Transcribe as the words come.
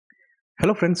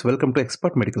Hello friends, welcome to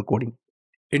Expert Medical Coding.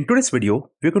 In today's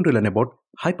video, we're going to learn about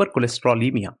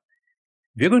hypercholesterolemia.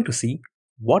 We're going to see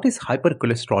what is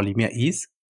hypercholesterolemia is,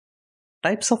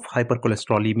 types of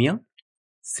hypercholesterolemia,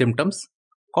 symptoms,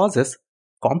 causes,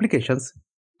 complications,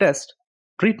 test,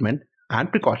 treatment,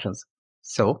 and precautions.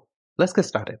 So, let's get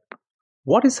started.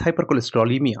 What is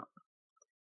hypercholesterolemia?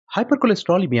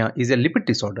 Hypercholesterolemia is a lipid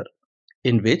disorder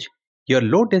in which your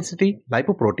low density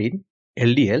lipoprotein,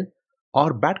 LDL,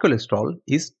 or bad cholesterol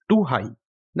is too high.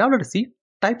 Now let us see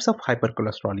types of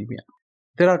hypercholesterolemia.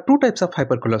 There are two types of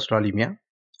hypercholesterolemia,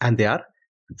 and they are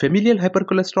familial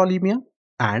hypercholesterolemia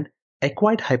and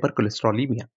acquired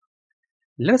hypercholesterolemia.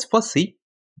 Let us first see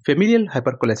familial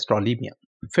hypercholesterolemia.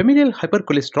 Familial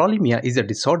hypercholesterolemia is a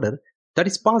disorder that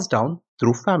is passed down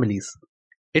through families.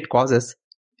 It causes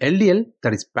LDL,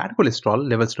 that is bad cholesterol,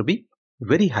 levels to be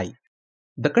very high.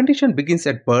 The condition begins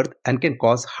at birth and can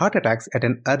cause heart attacks at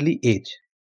an early age.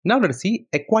 Now let us see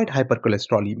acquired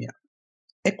hypercholesterolemia.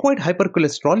 Acquired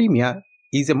hypercholesterolemia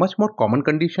is a much more common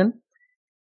condition.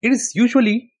 It is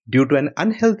usually due to an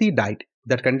unhealthy diet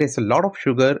that contains a lot of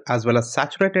sugar as well as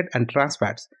saturated and trans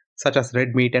fats such as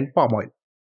red meat and palm oil.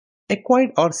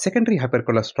 Acquired or secondary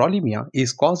hypercholesterolemia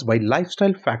is caused by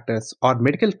lifestyle factors or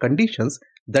medical conditions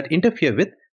that interfere with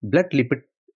blood lipid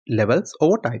levels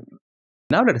over time.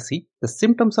 Now let us see the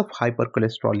symptoms of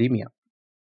hypercholesterolemia.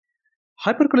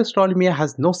 Hypercholesterolemia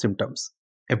has no symptoms.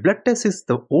 A blood test is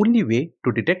the only way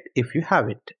to detect if you have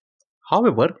it.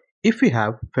 However, if you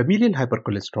have familial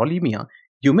hypercholesterolemia,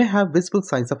 you may have visible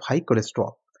signs of high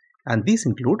cholesterol, and these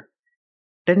include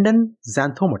tendon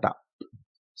xanthomata,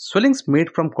 swellings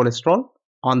made from cholesterol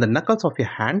on the knuckles of your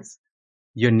hands,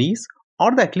 your knees,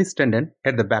 or the Achilles tendon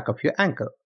at the back of your ankle.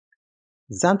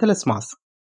 Xanthelasmas,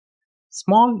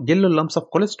 small yellow lumps of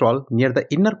cholesterol near the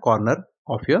inner corner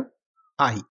of your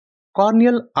eye.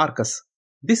 Corneal arcus,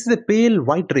 this is a pale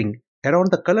white ring around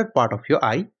the colored part of your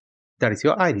eye, that is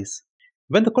your iris.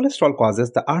 When the cholesterol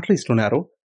causes the arteries to narrow,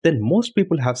 then most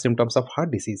people have symptoms of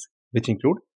heart disease, which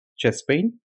include chest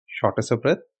pain, shortness of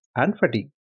breath, and fatigue.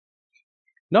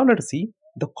 Now let us see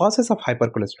the causes of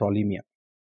hypercholesterolemia.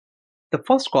 The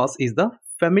first cause is the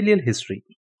familial history.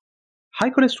 High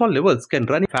cholesterol levels can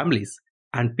run in families,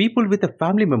 and people with a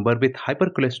family member with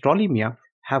hypercholesterolemia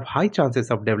have high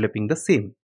chances of developing the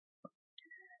same.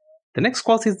 The next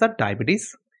cause is the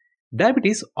diabetes.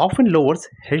 Diabetes often lowers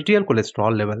HDL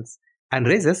cholesterol levels and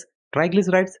raises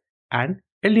triglycerides and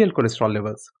LDL cholesterol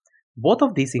levels. Both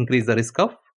of these increase the risk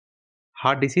of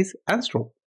heart disease and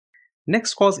stroke.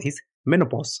 Next cause is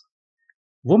menopause.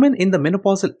 Women in the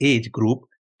menopausal age group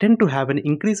tend to have an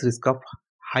increased risk of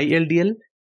high LDL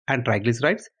and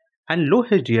triglycerides and low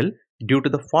HDL due to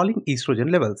the falling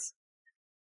estrogen levels.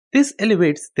 This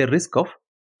elevates their risk of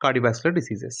cardiovascular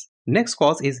diseases. Next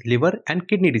cause is liver and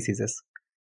kidney diseases.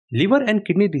 Liver and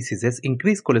kidney diseases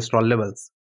increase cholesterol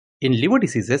levels. In liver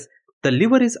diseases, the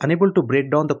liver is unable to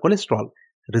break down the cholesterol,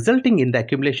 resulting in the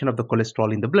accumulation of the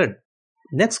cholesterol in the blood.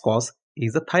 Next cause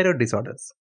is the thyroid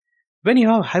disorders. When you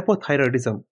have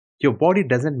hypothyroidism, your body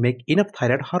doesn't make enough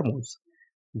thyroid hormones.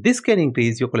 This can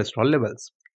increase your cholesterol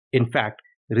levels. In fact,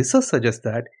 research suggests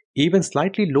that even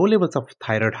slightly low levels of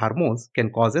thyroid hormones can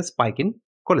cause a spike in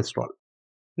cholesterol.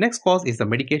 Next cause is the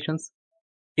medications.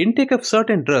 Intake of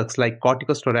certain drugs like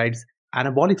corticosteroids,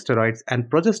 anabolic steroids, and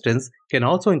progestins can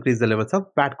also increase the levels of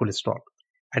bad cholesterol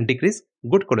and decrease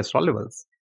good cholesterol levels.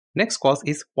 Next cause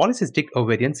is polycystic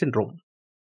ovarian syndrome.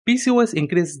 PCOS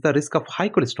increases the risk of high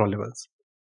cholesterol levels.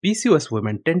 PCOS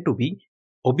women tend to be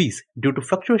obese due to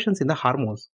fluctuations in the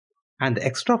hormones, and the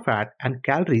extra fat and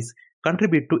calories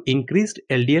contribute to increased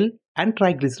LDL and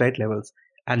triglyceride levels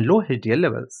and low HDL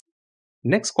levels.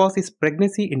 Next cause is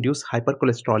pregnancy-induced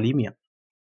hypercholesterolemia.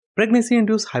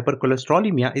 Pregnancy-induced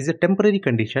hypercholesterolemia is a temporary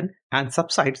condition and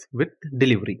subsides with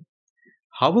delivery.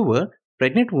 However,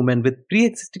 pregnant women with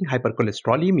pre-existing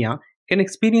hypercholesterolemia can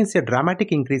experience a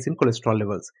dramatic increase in cholesterol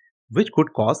levels, which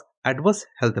could cause adverse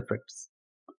health effects.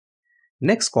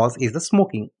 Next cause is the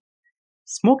smoking.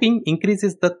 Smoking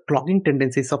increases the clogging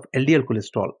tendencies of LDL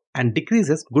cholesterol and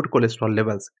decreases good cholesterol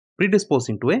levels,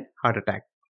 predisposing to a heart attack.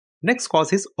 Next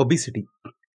cause is obesity.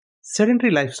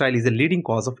 Sedentary lifestyle is a leading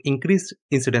cause of increased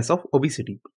incidence of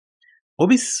obesity.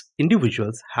 Obese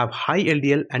individuals have high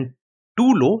LDL and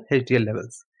too low HDL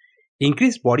levels.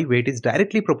 Increased body weight is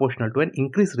directly proportional to an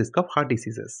increased risk of heart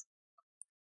diseases.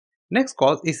 Next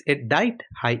cause is a diet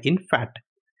high in fat.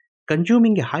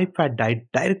 Consuming a high-fat diet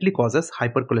directly causes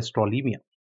hypercholesterolemia.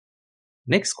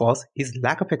 Next cause is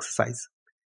lack of exercise.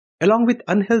 Along with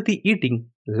unhealthy eating,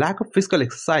 lack of physical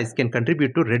exercise can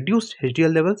contribute to reduced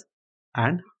HDL levels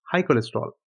and high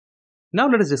cholesterol. Now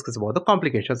let us discuss about the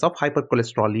complications of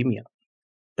hypercholesterolemia.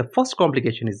 The first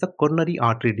complication is the coronary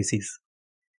artery disease.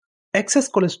 Excess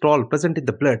cholesterol present in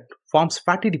the blood forms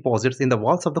fatty deposits in the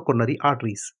walls of the coronary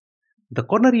arteries. The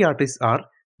coronary arteries are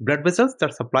blood vessels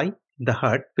that supply the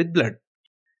heart with blood.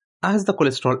 As the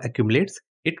cholesterol accumulates,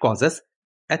 it causes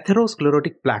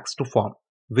atherosclerotic plaques to form,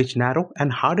 which narrow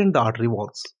and harden the artery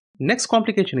walls. Next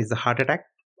complication is the heart attack.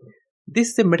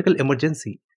 This is a medical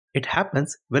emergency. It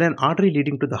happens when an artery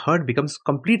leading to the heart becomes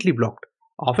completely blocked,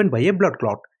 often by a blood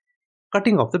clot,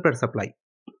 cutting off the blood supply.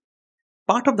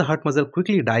 Part of the heart muscle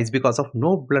quickly dies because of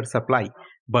no blood supply,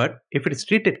 but if it is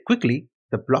treated quickly,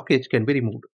 the blockage can be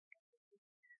removed.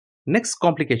 Next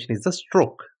complication is the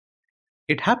stroke.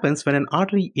 It happens when an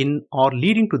artery in or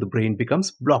leading to the brain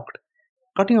becomes blocked,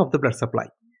 cutting off the blood supply.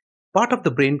 Part of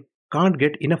the brain can't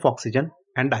get enough oxygen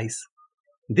and dies.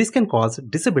 This can cause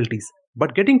disabilities,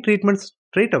 but getting treatment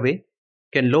straight away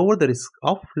can lower the risk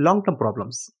of long-term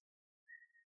problems.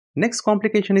 Next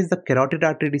complication is the carotid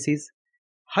artery disease.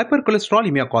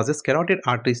 Hypercholesterolemia causes carotid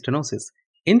artery stenosis.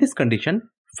 In this condition,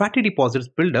 fatty deposits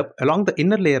build up along the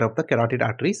inner layer of the carotid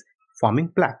arteries, forming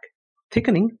plaque.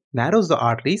 Thickening narrows the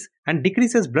arteries and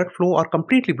decreases blood flow or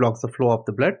completely blocks the flow of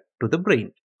the blood to the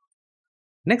brain.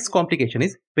 Next complication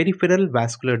is peripheral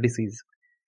vascular disease.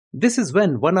 This is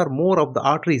when one or more of the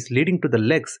arteries leading to the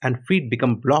legs and feet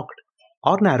become blocked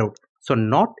or narrowed, so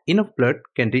not enough blood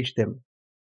can reach them.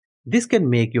 This can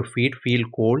make your feet feel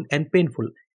cold and painful,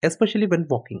 especially when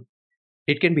walking.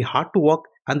 It can be hard to walk,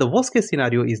 and the worst case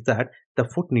scenario is that the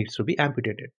foot needs to be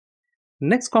amputated.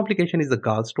 Next complication is the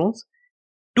gallstones.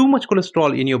 Too much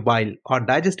cholesterol in your bile or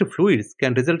digestive fluids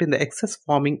can result in the excess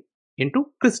forming into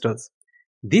crystals.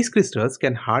 These crystals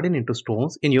can harden into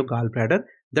stones in your gallbladder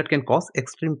that can cause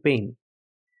extreme pain.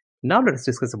 Now let us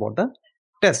discuss about the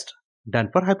test done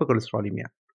for hypercholesterolemia.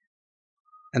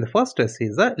 And the first test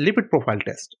is a lipid profile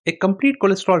test. A complete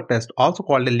cholesterol test, also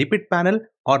called a lipid panel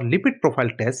or lipid profile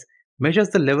test, measures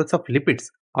the levels of lipids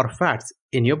or fats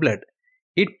in your blood.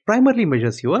 It primarily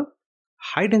measures your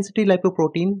high density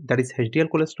lipoprotein, that is HDL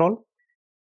cholesterol.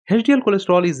 HDL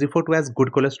cholesterol is referred to as good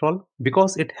cholesterol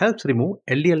because it helps remove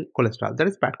LDL cholesterol, that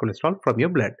is bad cholesterol, from your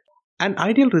blood. An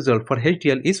ideal result for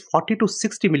HDL is 40 to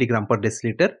 60 mg per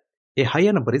deciliter. A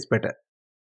higher number is better.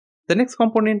 The next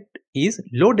component is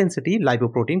low density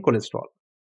lipoprotein cholesterol.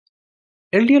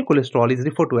 LDL cholesterol is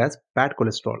referred to as bad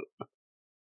cholesterol.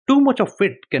 Too much of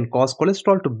it can cause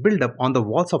cholesterol to build up on the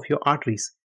walls of your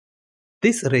arteries.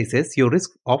 This raises your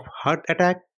risk of heart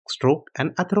attack, stroke,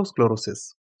 and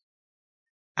atherosclerosis.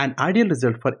 An ideal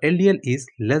result for LDL is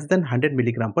less than 100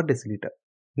 mg per deciliter.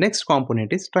 Next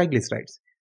component is triglycerides.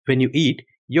 When you eat,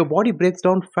 your body breaks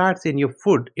down fats in your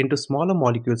food into smaller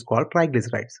molecules called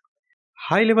triglycerides.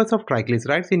 High levels of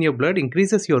triglycerides in your blood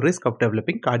increases your risk of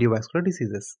developing cardiovascular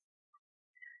diseases.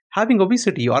 Having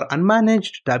obesity or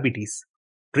unmanaged diabetes,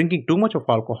 drinking too much of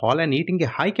alcohol, and eating a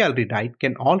high-calorie diet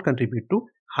can all contribute to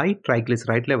high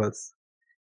triglyceride levels.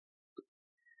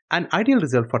 An ideal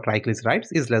result for triglycerides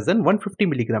is less than 150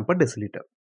 mg per deciliter.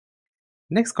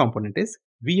 Next component is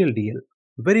VLDL,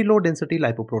 very low density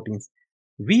lipoproteins.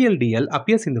 VLDL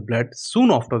appears in the blood soon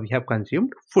after we have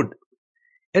consumed food.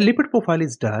 A lipid profile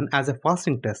is done as a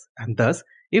fasting test, and thus,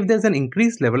 if there is an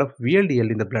increased level of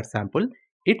VLDL in the blood sample,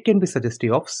 it can be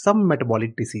suggestive of some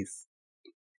metabolic disease.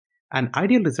 An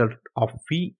ideal result of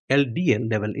VLDL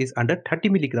level is under 30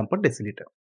 mg per deciliter.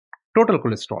 Total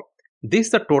cholesterol. This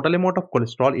is the total amount of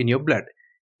cholesterol in your blood.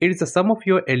 It is the sum of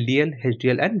your LDL,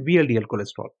 HDL, and VLDL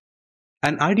cholesterol.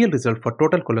 An ideal result for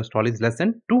total cholesterol is less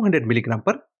than 200 mg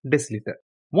per deciliter.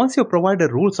 Once your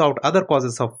provider rules out other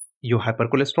causes of your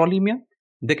hypercholesterolemia,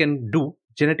 they can do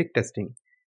genetic testing.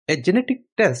 A genetic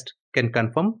test can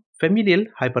confirm familial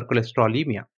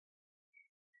hypercholesterolemia.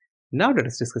 Now let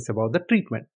us discuss about the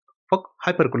treatment for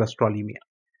hypercholesterolemia.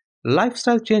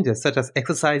 Lifestyle changes such as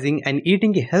exercising and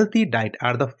eating a healthy diet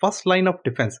are the first line of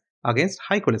defense against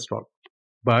high cholesterol.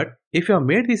 But if you have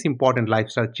made these important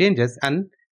lifestyle changes and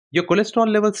your cholesterol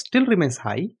level still remains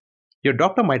high, your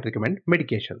doctor might recommend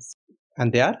medications.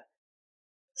 And they are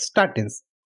statins.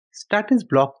 Statins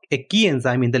block a key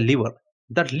enzyme in the liver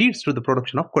that leads to the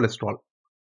production of cholesterol.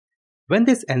 When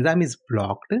this enzyme is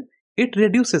blocked, it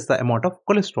reduces the amount of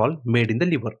cholesterol made in the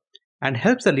liver and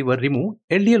helps the liver remove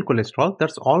LDL cholesterol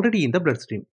that's already in the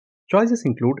bloodstream. Choices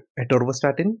include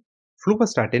atorvastatin,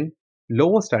 fluvastatin,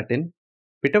 lovastatin,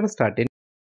 pitavastatin,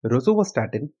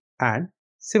 rosuvastatin, and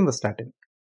simvastatin.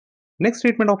 Next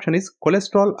treatment option is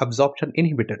cholesterol absorption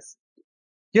inhibitors.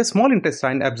 Your small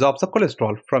intestine absorbs the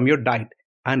cholesterol from your diet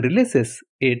and releases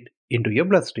it into your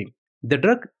bloodstream. The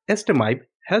drug estimib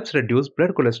helps reduce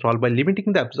blood cholesterol by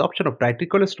limiting the absorption of dietary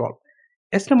cholesterol.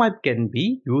 Estomide can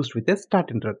be used with a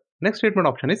statin drug. Next treatment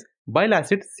option is bile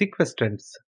acid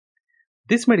sequestrants.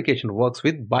 This medication works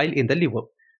with bile in the liver.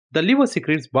 The liver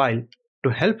secretes bile to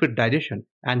help with digestion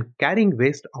and carrying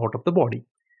waste out of the body.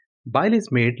 Bile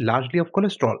is made largely of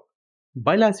cholesterol.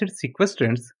 Bile acid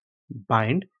sequestrants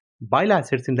bind bile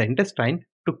acids in the intestine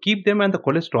to keep them and the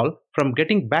cholesterol from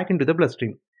getting back into the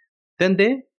bloodstream. Then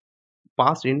they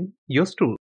pass in your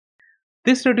stool.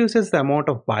 This reduces the amount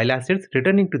of bile acids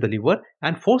returning to the liver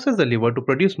and forces the liver to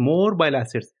produce more bile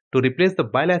acids to replace the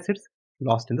bile acids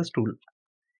lost in the stool.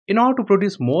 In order to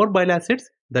produce more bile acids,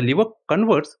 the liver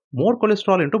converts more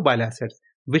cholesterol into bile acids,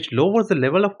 which lowers the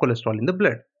level of cholesterol in the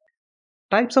blood.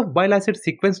 Types of bile acid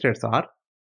sequestrants are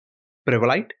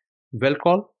Prevolite,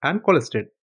 Welchol, and Colested.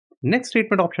 Next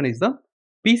treatment option is the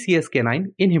PCSK9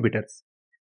 inhibitors.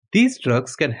 These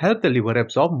drugs can help the liver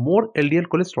absorb more LDL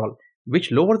cholesterol,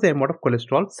 which lowers the amount of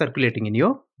cholesterol circulating in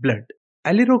your blood.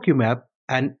 Alirocumab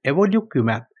and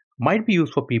evolocumab might be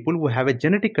used for people who have a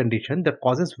genetic condition that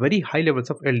causes very high levels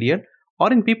of LDL,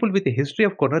 or in people with a history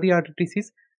of coronary artery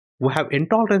disease who have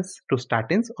intolerance to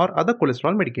statins or other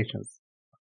cholesterol medications.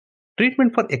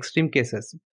 Treatment for extreme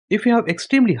cases. If you have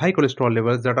extremely high cholesterol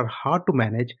levels that are hard to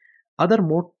manage, other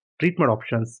more treatment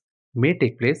options may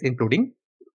take place, including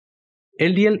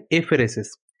LDL apheresis.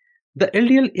 The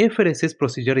LDL apheresis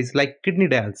procedure is like kidney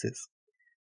dialysis.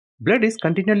 Blood is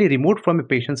continually removed from a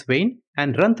patient's vein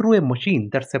and run through a machine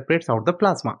that separates out the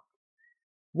plasma.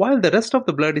 While the rest of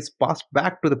the blood is passed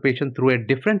back to the patient through a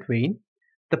different vein,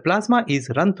 the plasma is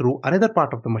run through another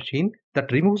part of the machine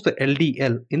that removes the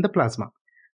LDL in the plasma.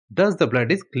 Thus, the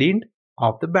blood is cleaned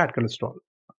of the bad cholesterol.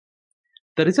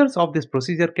 The results of this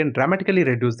procedure can dramatically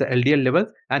reduce the LDL levels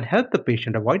and help the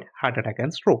patient avoid heart attack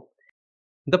and stroke.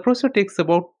 The procedure takes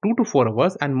about 2 to 4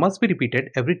 hours and must be repeated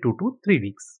every 2 to 3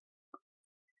 weeks.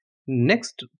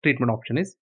 Next treatment option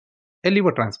is a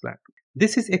liver transplant.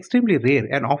 This is extremely rare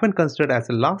and often considered as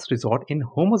a last resort in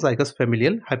homozygous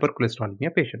familial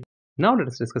hypercholesterolemia patients. Now let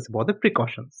us discuss about the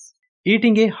precautions.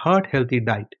 Eating a heart-healthy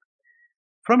diet.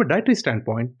 From a dietary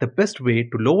standpoint, the best way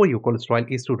to lower your cholesterol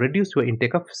is to reduce your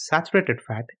intake of saturated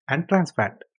fat and trans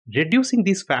fat. Reducing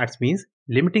these fats means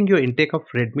limiting your intake of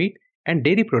red meat and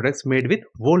dairy products made with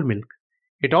whole milk.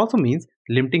 It also means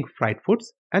limiting fried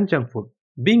foods and junk food.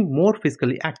 Being more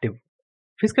physically active.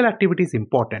 Physical activity is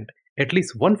important. At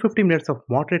least 150 minutes of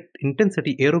moderate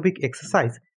intensity aerobic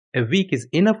exercise a week is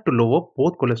enough to lower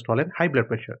both cholesterol and high blood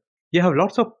pressure. You have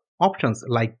lots of options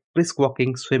like brisk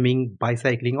walking, swimming,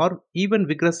 bicycling, or even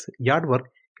vigorous yard work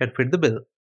can fit the bill.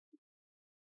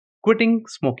 Quitting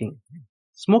smoking.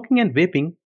 Smoking and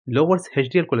vaping lowers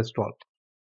HDL cholesterol.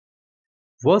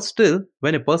 Worse still,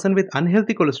 when a person with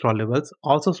unhealthy cholesterol levels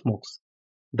also smokes,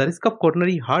 the risk of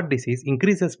coronary heart disease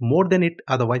increases more than it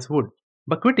otherwise would.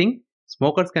 By quitting,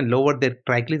 smokers can lower their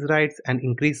triglycerides and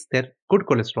increase their good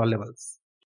cholesterol levels.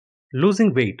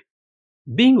 Losing weight.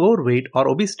 Being overweight or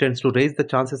obese tends to raise the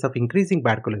chances of increasing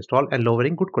bad cholesterol and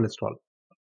lowering good cholesterol.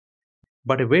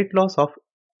 But a weight loss of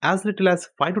as little as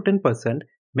 5 to 10%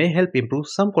 may help improve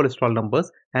some cholesterol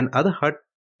numbers and other heart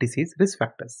disease risk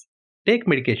factors. Take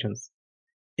medications.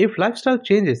 If lifestyle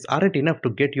changes aren't enough to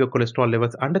get your cholesterol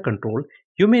levels under control,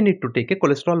 you may need to take a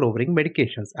cholesterol lowering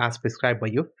medications as prescribed by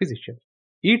your physician.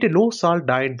 Eat a low salt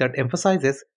diet that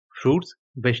emphasizes fruits,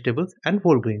 vegetables, and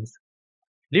whole grains.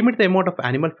 Limit the amount of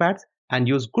animal fats and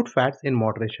use good fats in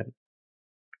moderation.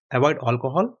 Avoid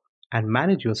alcohol and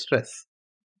manage your stress.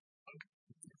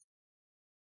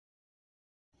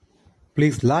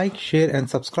 Please like, share, and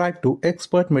subscribe to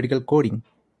Expert Medical Coding.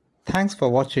 Thanks for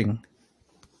watching.